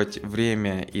тестировать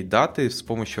время и даты с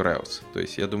помощью Rails. То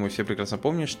есть я думаю, все прекрасно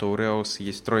помнят, что у Rails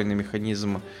есть встроенный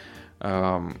механизм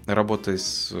работы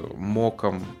с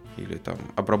моком или там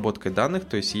обработкой данных.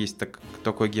 То есть есть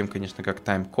такой гем, конечно, как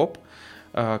TimeCop,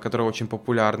 который очень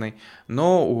популярный.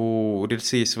 Но у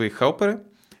Rails есть свои хелперы,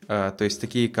 то есть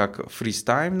такие как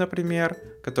FreezeTime, например,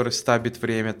 который стабит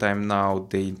время time now,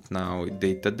 date now и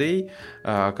date today,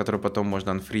 который потом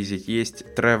можно анфризить. Есть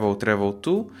travel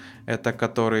to, это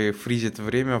который фризит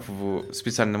время в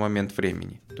специальный момент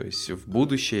времени, то есть в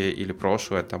будущее или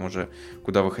прошлое, там уже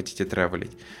куда вы хотите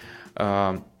тревелить.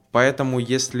 Поэтому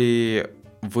если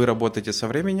вы работаете со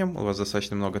временем, у вас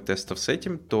достаточно много тестов с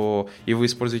этим, и вы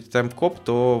используете TimeCop,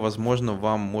 то, возможно,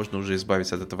 вам можно уже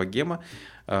избавиться от этого гема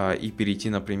и перейти,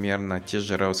 например, на те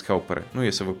же Rails Helper. Ну,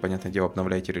 если вы, понятное дело,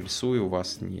 обновляете рельсу, и у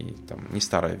вас не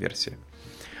старая версия.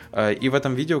 И в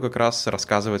этом видео как раз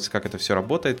рассказывается, как это все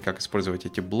работает, как использовать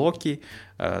эти блоки,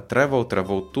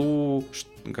 travel to,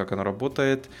 как оно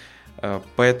работает.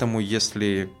 Поэтому,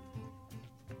 если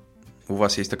у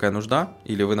вас есть такая нужда,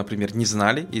 или вы, например, не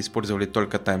знали и использовали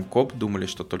только TimeCop, думали,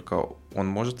 что только он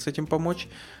может с этим помочь,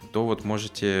 то вот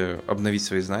можете обновить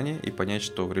свои знания и понять,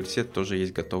 что в Rails тоже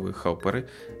есть готовые хелперы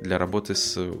для работы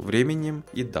с временем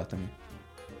и датами.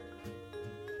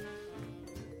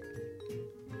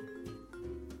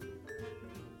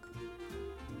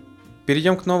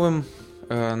 Перейдем к новым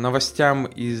новостям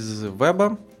из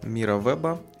веба, мира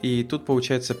веба. И тут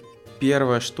получается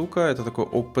первая штука, это такой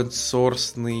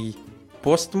open-source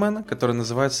Postman, который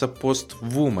называется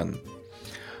Postwoman.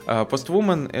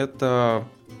 Postwoman — это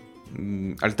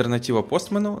альтернатива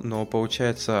Postman, но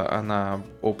получается она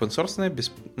open-source,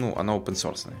 она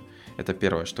open-source. Это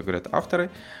первое, что говорят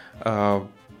авторы.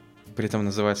 При этом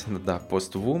называется она, да,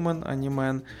 Postwoman, а не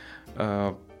Man.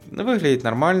 Выглядит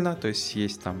нормально, то есть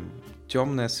есть там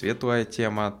темная, светлая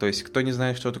тема. То есть кто не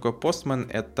знает, что такое Postman,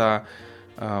 это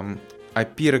API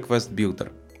Request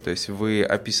Builder. То есть вы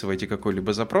описываете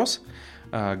какой-либо запрос,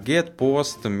 get,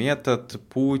 post, метод,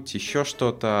 путь, еще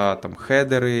что-то, там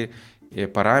хедеры,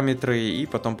 параметры, и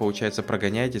потом, получается,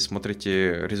 прогоняете,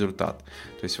 смотрите результат.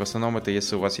 То есть в основном это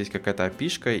если у вас есть какая-то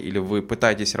API-шка, или вы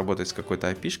пытаетесь работать с какой-то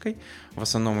API-шкой, в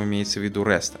основном имеется в виду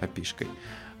REST API-шкой,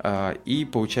 и,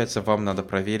 получается, вам надо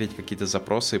проверить какие-то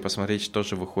запросы и посмотреть, что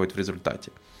же выходит в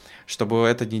результате. Чтобы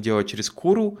это не делать через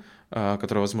Kuru,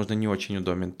 который, возможно, не очень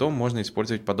удобен, то можно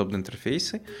использовать подобные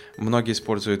интерфейсы. Многие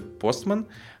используют Postman,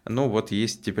 но вот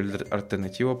есть теперь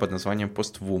альтернатива под названием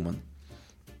Postwoman.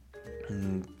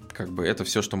 Как бы это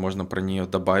все, что можно про нее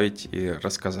добавить и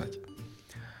рассказать.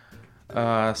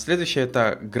 Следующее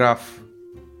это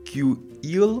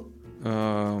GraphQL.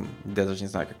 Я даже не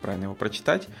знаю, как правильно его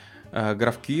прочитать.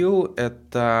 GraphQL —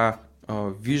 это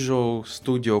Visual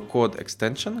Studio Code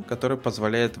Extension, который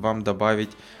позволяет вам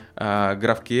добавить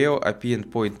GraphQL API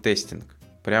Endpoint Testing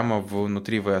прямо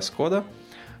внутри VS Code.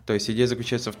 То есть идея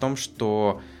заключается в том,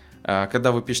 что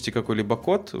когда вы пишете какой-либо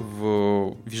код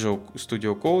в Visual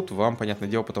Studio Code, вам, понятное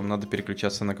дело, потом надо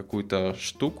переключаться на какую-то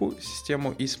штуку,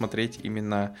 систему, и смотреть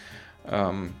именно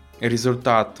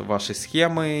результат вашей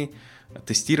схемы,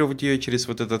 тестировать ее через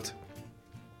вот этот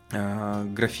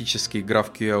графический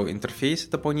GraphQL интерфейс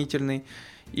дополнительный.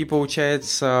 И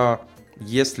получается,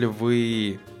 если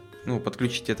вы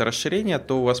подключите это расширение,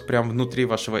 то у вас прямо внутри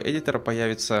вашего эдитора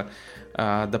появится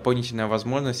дополнительная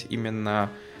возможность именно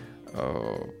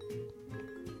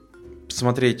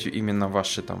смотреть именно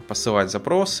ваши там, посылать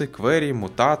запросы, query,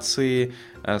 мутации,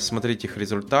 смотреть их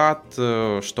результат,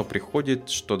 что приходит,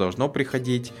 что должно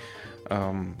приходить.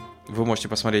 Вы можете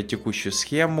посмотреть текущую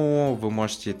схему, вы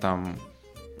можете там,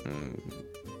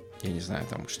 я не знаю,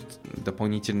 там что-то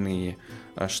дополнительные,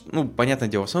 ну, понятное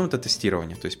дело, в основном это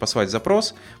тестирование, то есть послать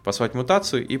запрос, послать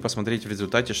мутацию и посмотреть в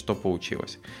результате, что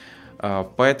получилось.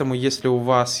 Поэтому, если у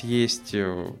вас есть,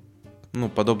 ну,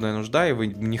 подобная нужда, и вы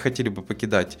не хотели бы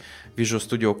покидать Visual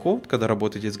Studio Code, когда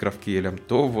работаете с GraphQL,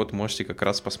 то вот можете как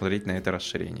раз посмотреть на это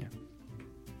расширение.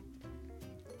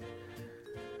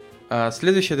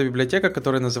 Следующая это библиотека,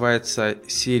 которая называется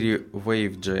Siri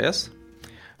Wave.js.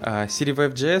 Siri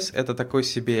Wave.js это такой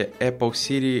себе Apple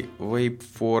Siri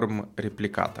Waveform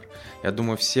репликатор. Я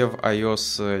думаю, все в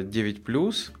iOS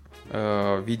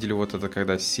 9+, видели вот это,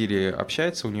 когда Siri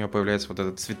общается, у нее появляется вот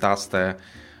эта цветастая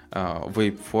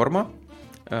waveформа,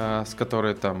 с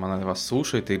которой там она вас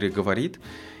слушает или говорит.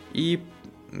 И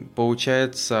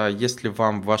получается, если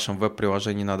вам в вашем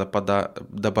веб-приложении надо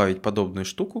добавить подобную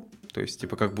штуку, то есть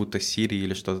типа как будто Siri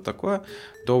или что-то такое,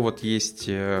 то вот есть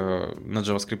на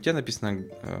JavaScript написана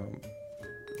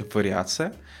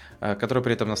вариация, которая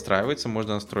при этом настраивается.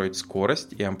 Можно настроить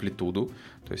скорость и амплитуду,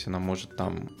 то есть она может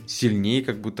там сильнее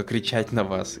как будто кричать на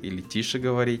вас или тише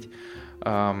говорить.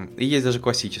 И есть даже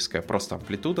классическая, просто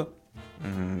амплитуда.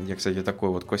 Я, кстати, такой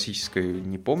вот классической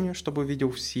не помню, чтобы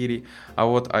видел в Siri. А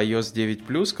вот iOS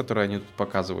 9+, который они тут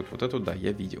показывают, вот эту, да,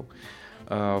 я видел.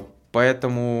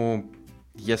 Поэтому,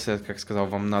 если, как сказал,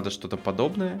 вам надо что-то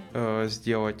подобное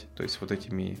сделать, то есть вот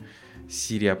этими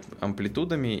Siri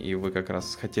амплитудами, и вы как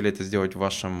раз хотели это сделать в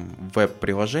вашем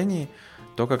веб-приложении,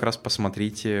 то как раз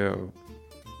посмотрите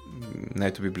на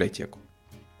эту библиотеку.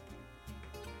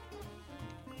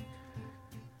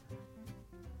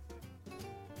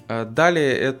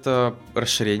 Далее это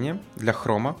расширение для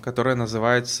Chrome, которое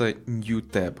называется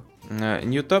NewTab.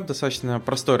 NewTab достаточно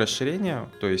простое расширение,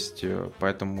 то есть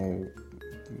поэтому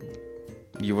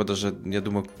его даже, я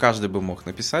думаю, каждый бы мог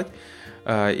написать.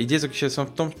 Идея заключается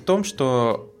в том,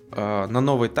 что на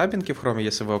новой табинке в Chrome,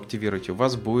 если вы активируете, у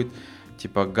вас будет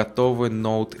типа готовый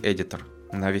Node Editor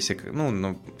на весь,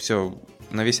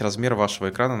 на весь размер вашего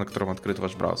экрана, на котором открыт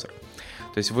ваш браузер.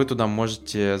 То есть вы туда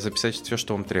можете записать все,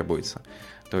 что вам требуется.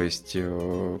 То есть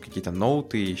какие-то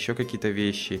ноуты, еще какие-то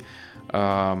вещи.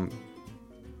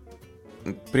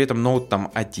 При этом ноут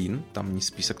там один, там не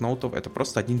список ноутов, это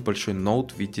просто один большой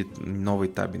ноут в виде новой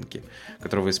табинки,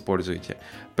 которую вы используете.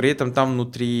 При этом там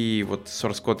внутри, вот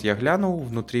source code я глянул,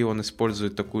 внутри он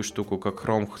использует такую штуку, как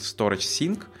Chrome Storage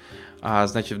Sync.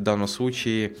 Значит, в данном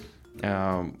случае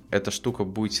эта штука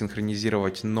будет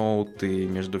синхронизировать ноуты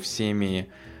между всеми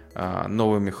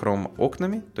новыми Chrome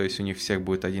окнами, то есть у них всех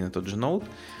будет один и тот же ноут,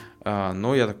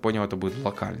 но, я так понял, это будет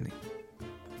локальный.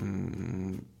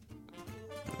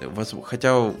 Хотя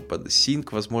Sync,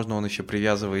 возможно, он еще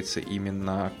привязывается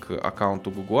именно к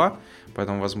аккаунту Гугла,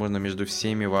 поэтому, возможно, между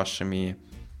всеми вашими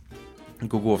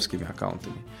гугловскими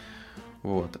аккаунтами.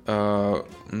 Вот.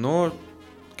 Но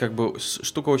как бы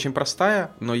штука очень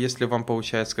простая, но если вам,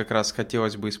 получается, как раз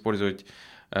хотелось бы использовать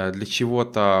для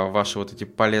чего-то ваши вот эти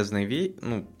полезные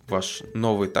ваш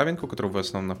новый табинку, который вы в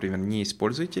основном, например, не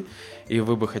используете, и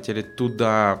вы бы хотели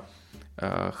туда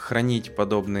хранить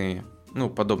подобную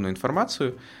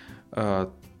информацию,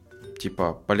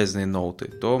 типа полезные ноуты,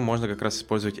 то можно как раз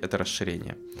использовать это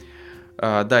расширение.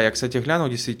 Да, я, кстати, глянул,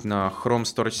 действительно, Chrome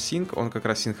Storage Sync, он как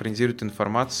раз синхронизирует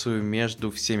информацию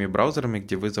между всеми браузерами,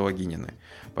 где вы залогинены.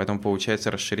 Поэтому получается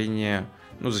расширение,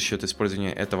 за счет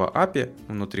использования этого API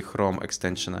внутри Chrome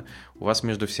экстеншена, у вас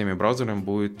между всеми браузерами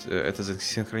будет это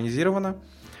засинхронизировано.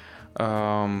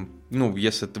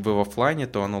 Если вы в офлайне,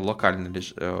 то оно локально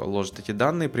ложит эти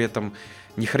данные, при этом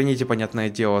не храните,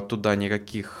 понятное дело, туда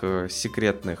никаких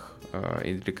секретных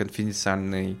или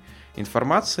конфиденциальной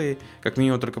информации, как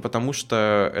минимум только потому,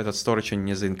 что этот storage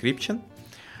не заэнкрипчен.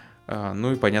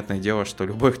 И понятное дело, что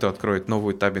любой, кто откроет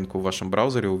новую табинку в вашем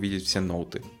браузере, увидит все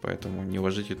ноуты, поэтому не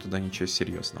ложите туда ничего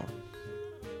серьезного.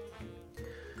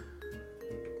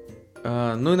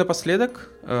 И напоследок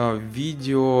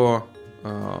видео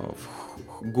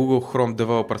в Google Chrome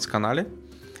Developers канале,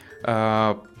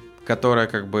 которое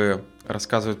как бы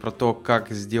рассказывает про то,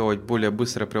 как сделать более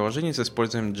быстрое приложение с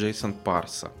использованием JSON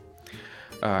парса.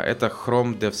 Это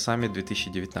Chrome Dev Summit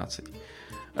 2019.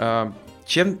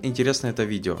 Чем интересно это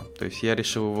видео? То есть я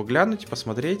решил его глянуть,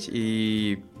 посмотреть,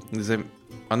 и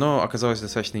оно оказалось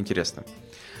достаточно интересным.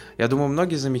 Я думаю,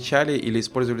 многие замечали или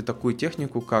использовали такую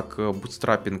технику, как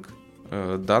bootstrapping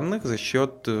данных за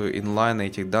счет инлайна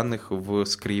этих данных в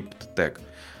скрипт тег.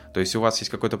 То есть у вас есть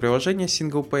какое-то приложение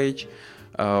single page,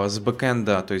 с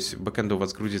бэкэнда, то есть бэкэнда у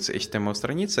вас грузится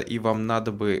HTML-страница, и вам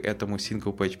надо бы этому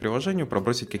single-page приложению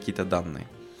пробросить какие-то данные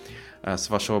с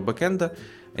вашего бэкэнда.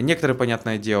 Некоторые,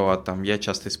 понятное дело, там я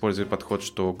часто использую подход,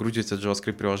 что грузится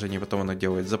JavaScript приложение, потом оно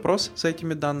делает запрос с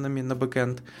этими данными на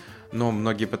бэкэнд, но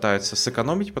многие пытаются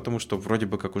сэкономить, потому что вроде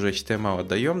бы как уже HTML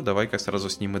отдаем, давай-ка сразу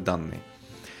с ним и данные.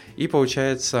 И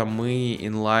получается, мы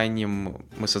инлайним,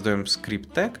 мы создаем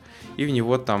скрипт тег, и в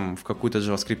него там в какую-то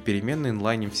JavaScript переменную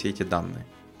инлайним все эти данные.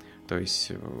 То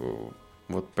есть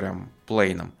вот прям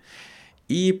плейном.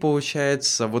 И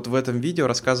получается, вот в этом видео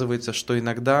рассказывается, что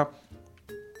иногда,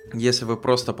 если вы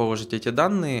просто положите эти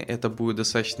данные, это будет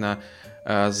достаточно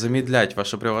замедлять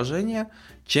ваше приложение,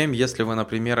 чем если вы,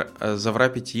 например,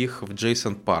 заврапите их в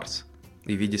JSON parse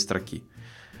в виде строки.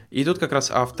 И тут как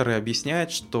раз авторы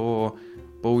объясняют, что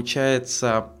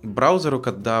получается браузеру,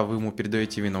 когда вы ему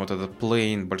передаете именно вот этот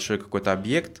plain, большой какой-то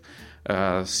объект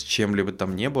с чем-либо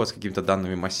там не было, с какими-то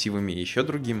данными массивами и еще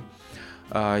другим,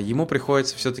 ему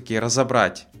приходится все-таки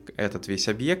разобрать этот весь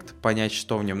объект, понять,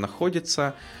 что в нем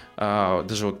находится,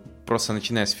 даже вот просто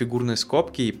начиная с фигурной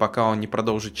скобки, и пока он не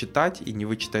продолжит читать и не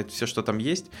вычитает все, что там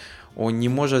есть, он не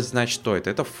может знать, что это.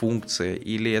 Это функция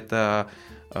или это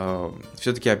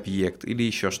все-таки объект или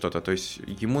еще что-то. То есть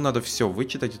ему надо все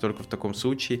вычитать и только в таком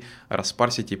случае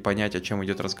распарсить и понять, о чем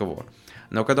идет разговор.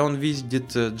 Но когда он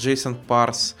видит JSON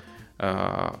parse,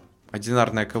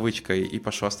 одинарная кавычка и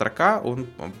пошла строка, он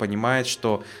понимает,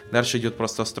 что дальше идет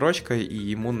просто строчка, и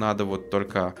ему надо вот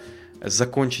только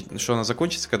закончить, что она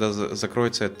закончится, когда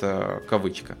закроется эта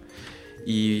кавычка.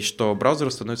 И что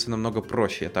браузеру становится намного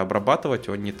проще это обрабатывать,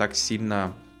 он не так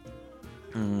сильно,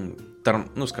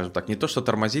 ну скажем так, не то что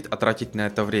тормозит, а тратить на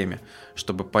это время,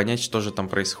 чтобы понять, что же там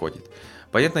происходит.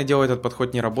 Понятное дело, этот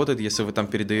подход не работает, если вы там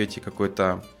передаете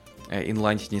какой-то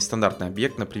инлайнить нестандартный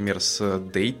объект, например, с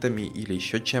дейтами или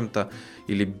еще чем-то,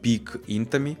 или big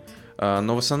интами.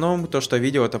 Но в основном то, что я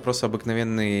видел, это просто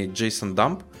обыкновенный JSON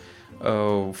dump,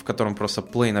 в котором просто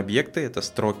plain объекты, это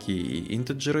строки и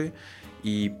интеджеры.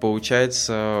 И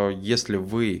получается, если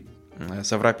вы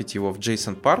заврапите его в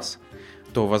JSON parse,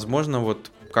 то, возможно,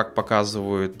 вот как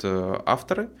показывают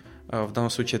авторы, в данном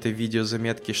случае этой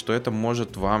видеозаметки, что это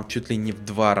может вам чуть ли не в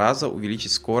 2 раза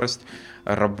увеличить скорость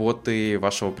работы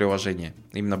вашего приложения,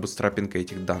 именно бутстрапинга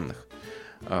этих данных.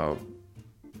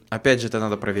 Опять же, это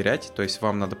надо проверять, то есть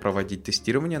вам надо проводить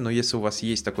тестирование, но если у вас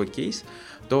есть такой кейс,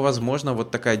 то, возможно,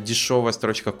 вот такая дешевая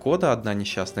строчка кода, одна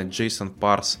несчастная, JSON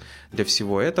parse для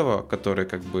всего этого, которое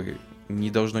как бы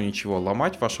не должно ничего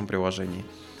ломать в вашем приложении,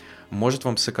 может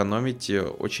вам сэкономить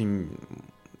очень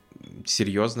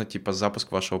серьезно, типа,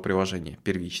 запуск вашего приложения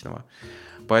первичного.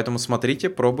 Поэтому смотрите,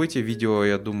 пробуйте. Видео,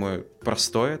 я думаю,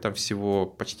 простое, там всего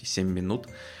почти 7 минут.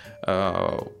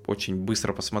 Очень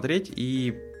быстро посмотреть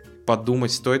и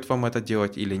подумать, стоит вам это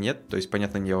делать или нет. То есть,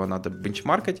 понятное дело, надо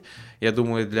бенчмаркать. Я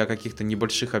думаю, для каких-то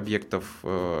небольших объектов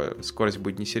скорость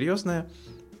будет несерьезная.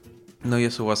 Но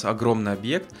если у вас огромный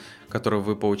объект, который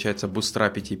вы, получается,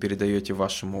 бустрапите и передаете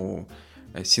вашему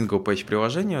single-page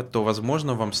приложению, то,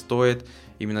 возможно, вам стоит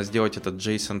именно сделать этот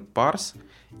JSON parse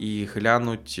и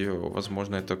глянуть,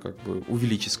 возможно, это как бы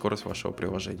увеличит скорость вашего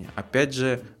приложения. Опять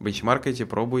же, бенчмаркайте,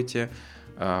 пробуйте,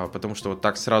 потому что вот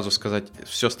так сразу сказать,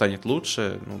 все станет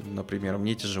лучше, ну, например,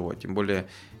 мне тяжело, тем более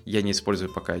я не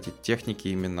использую пока эти техники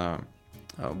именно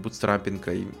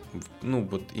бутстрапинга, ну,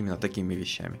 вот именно такими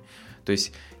вещами. То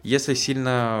есть, если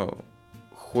сильно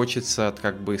хочется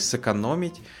как бы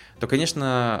сэкономить, то,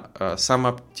 конечно,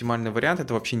 самый оптимальный вариант —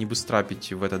 это вообще не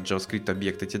бустрапить в этот JavaScript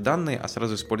объект эти данные, а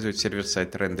сразу использовать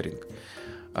сервер-сайд рендеринг.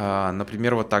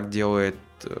 Например, вот так делает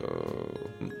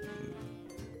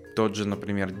тот же,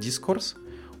 например, Discourse.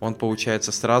 Он,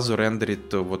 получается, сразу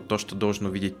рендерит вот то, что должен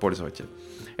увидеть пользователь.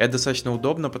 Это достаточно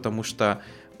удобно, потому что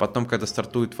потом, когда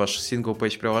стартует ваше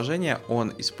single-page приложение,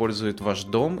 он использует ваш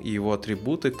дом и его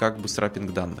атрибуты как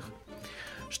бустрапинг данных.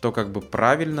 Что как бы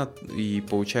правильно, и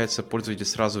получается пользователь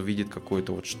сразу видит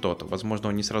какое-то вот что-то. Возможно,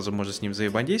 он не сразу может с ним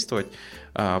взаимодействовать,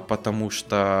 потому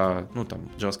что, ну, там,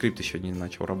 JavaScript еще не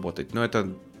начал работать. Но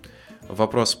это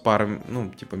вопрос пары, ну,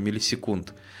 типа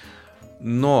миллисекунд.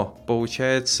 Но,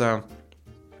 получается,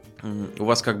 у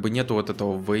вас как бы нету вот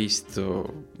этого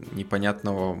waste,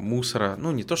 непонятного мусора.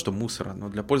 Ну, не то, что мусора, но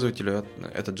для пользователя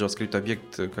этот JavaScript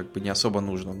объект как бы не особо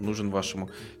нужен. Он нужен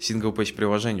вашему single-page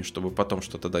приложению, чтобы потом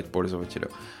что-то дать пользователю.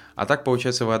 А так,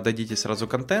 получается, вы отдадите сразу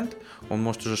контент, он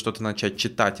может уже что-то начать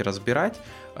читать и разбирать,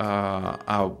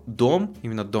 а дом,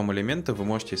 именно дом элементы вы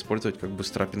можете использовать как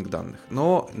бустрапинг данных.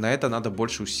 Но на это надо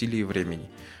больше усилий и времени.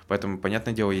 Поэтому,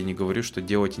 понятное дело, я не говорю, что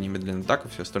делайте немедленно так, а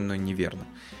все остальное неверно.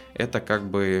 Это как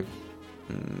бы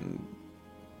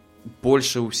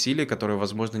больше усилий, которые,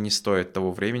 возможно, не стоят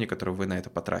того времени, которое вы на это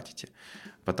потратите.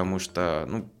 Потому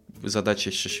что, задача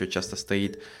еще часто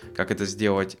стоит, как это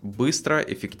сделать быстро,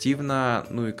 эффективно,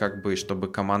 и как бы,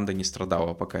 чтобы команда не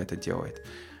страдала, пока это делает.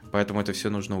 Поэтому это все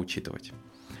нужно учитывать.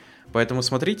 Поэтому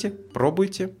смотрите,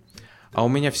 пробуйте. А у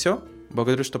меня все.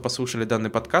 Благодарю, что послушали данный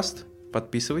подкаст.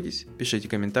 Подписывайтесь, пишите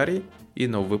комментарии. И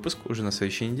новый выпуск уже на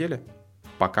следующей неделе.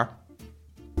 Пока.